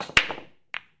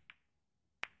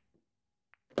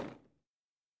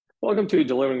Welcome to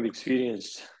Delivering the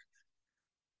Experience.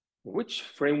 Which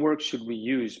framework should we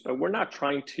use? But we're not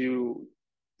trying to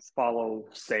follow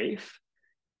SAFe.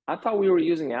 I thought we were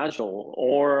using Agile,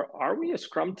 or are we a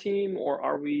Scrum team, or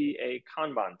are we a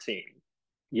Kanban team?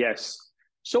 Yes,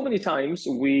 so many times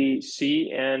we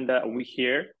see and we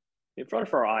hear in front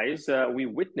of our eyes, we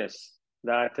witness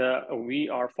that we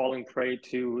are falling prey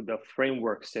to the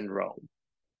framework syndrome.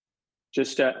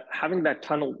 Just having that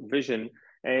tunnel vision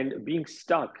and being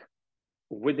stuck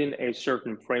within a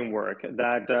certain framework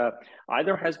that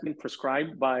either has been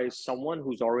prescribed by someone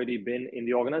who's already been in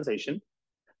the organization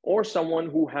or someone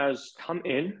who has come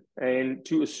in and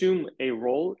to assume a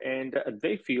role and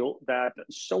they feel that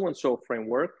so and so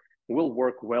framework will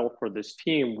work well for this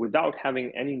team without having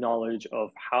any knowledge of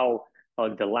how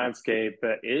the landscape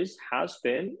has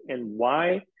been, and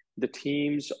why the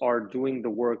teams are doing the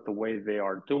work the way they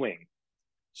are doing.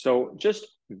 So just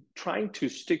trying to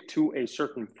stick to a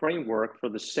certain framework for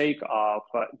the sake of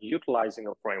utilizing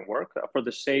a framework, for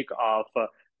the sake of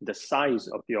the size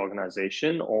of the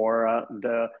organization or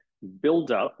the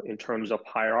build-up in terms of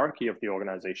hierarchy of the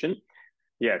organization.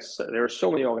 Yes, there are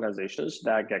so many organizations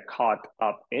that get caught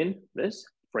up in this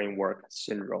framework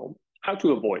syndrome. How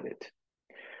to avoid it?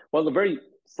 Well, the very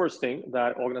first thing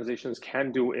that organizations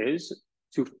can do is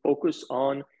to focus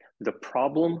on the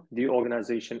problem the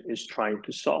organization is trying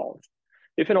to solve.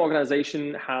 If an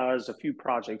organization has a few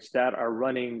projects that are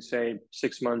running, say,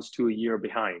 6 months to a year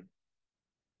behind,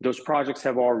 those projects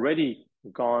have already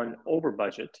gone over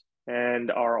budget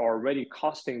and are already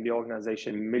costing the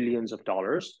organization millions of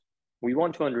dollars. We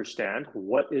want to understand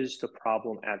what is the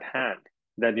problem at hand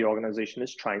that the organization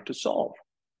is trying to solve.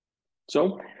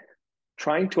 So,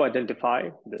 trying to identify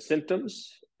the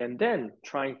symptoms and then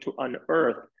trying to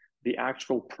unearth the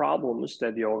actual problems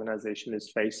that the organization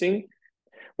is facing.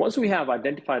 Once we have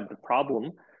identified the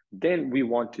problem, then we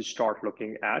want to start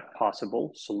looking at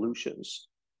possible solutions.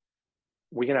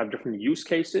 We can have different use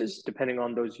cases. Depending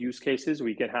on those use cases,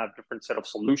 we can have different set of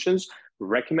solutions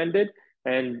recommended.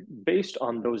 And based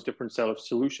on those different set of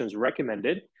solutions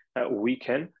recommended, we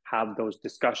can have those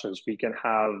discussions. We can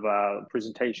have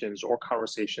presentations or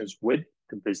conversations with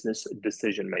the business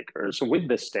decision makers, with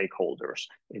the stakeholders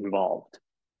involved.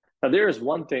 Now, there is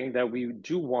one thing that we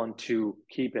do want to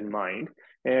keep in mind.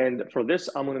 And for this,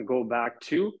 I'm going to go back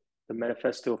to the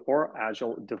Manifesto for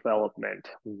Agile Development.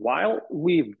 While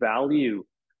we value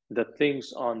the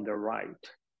things on the right,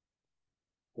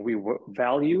 we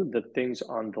value the things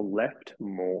on the left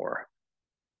more.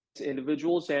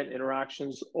 Individuals and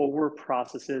interactions over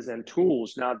processes and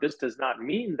tools. Now, this does not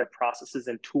mean that processes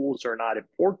and tools are not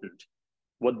important.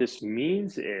 What this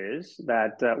means is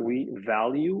that we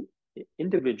value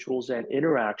individuals and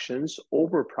interactions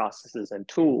over processes and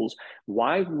tools,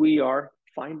 why we are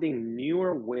finding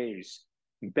newer ways,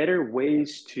 better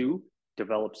ways to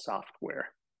develop software.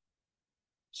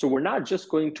 So we're not just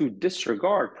going to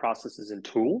disregard processes and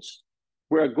tools.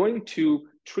 We're going to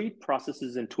treat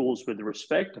processes and tools with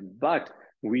respect, but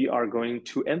we are going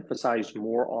to emphasize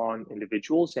more on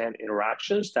individuals and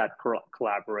interactions, that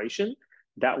collaboration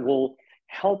that will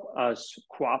help us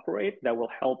cooperate, that will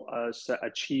help us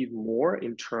achieve more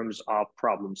in terms of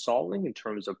problem solving, in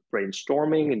terms of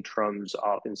brainstorming, in terms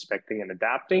of inspecting and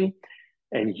adapting.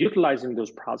 And utilizing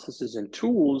those processes and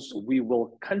tools, we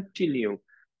will continue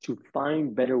to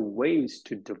find better ways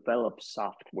to develop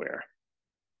software.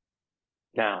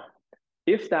 Now,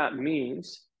 if that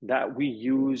means that we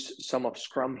use some of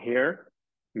Scrum here,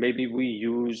 maybe we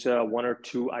use one or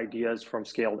two ideas from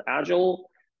Scaled Agile,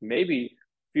 maybe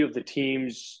few of the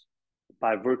teams,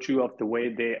 by virtue of the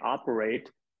way they operate,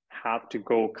 have to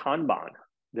go Kanban.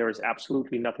 There is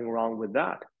absolutely nothing wrong with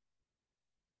that.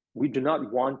 We do not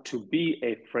want to be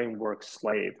a framework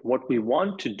slave. What we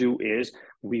want to do is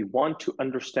we want to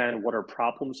understand what our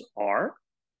problems are.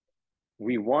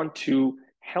 We want to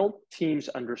help teams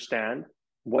understand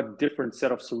what different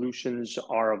set of solutions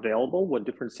are available, what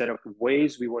different set of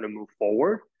ways we want to move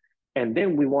forward. And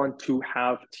then we want to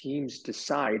have teams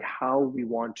decide how we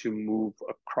want to move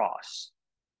across.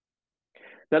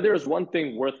 Now, there is one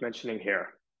thing worth mentioning here.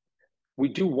 We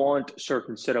do want a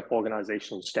certain set of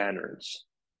organizational standards.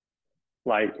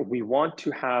 Like, we want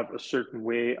to have a certain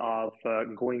way of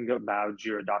going about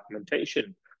Jira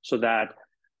documentation so that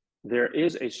there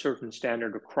is a certain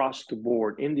standard across the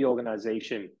board in the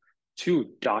organization to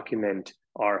document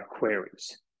our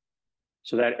queries,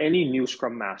 so that any new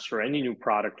Scrum Master, any new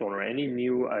product owner, any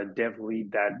new dev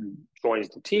lead that joins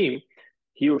the team,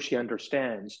 he or she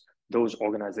understands those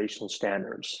organizational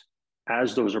standards,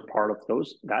 as those are part of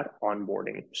that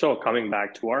onboarding. So coming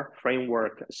back to our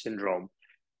framework syndrome,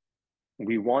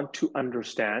 We want to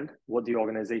understand what the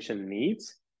organization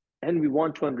needs, and we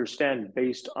want to understand,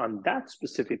 based on that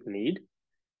specific need,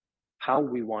 how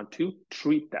we want to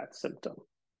treat that symptom.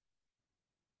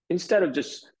 Instead of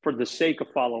just for the sake of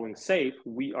following SAFE,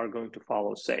 we are going to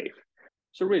follow SAFE.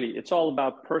 So really, it's all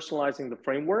about personalizing the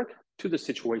framework to the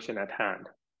situation at hand.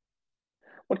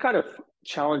 What kind of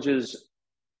challenges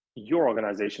your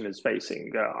organization is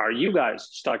facing? Are you guys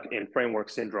stuck in framework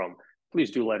syndrome?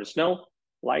 Please do let us know.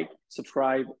 Like,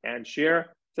 subscribe, and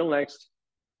share. Till next,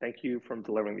 thank you for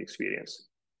delivering the experience.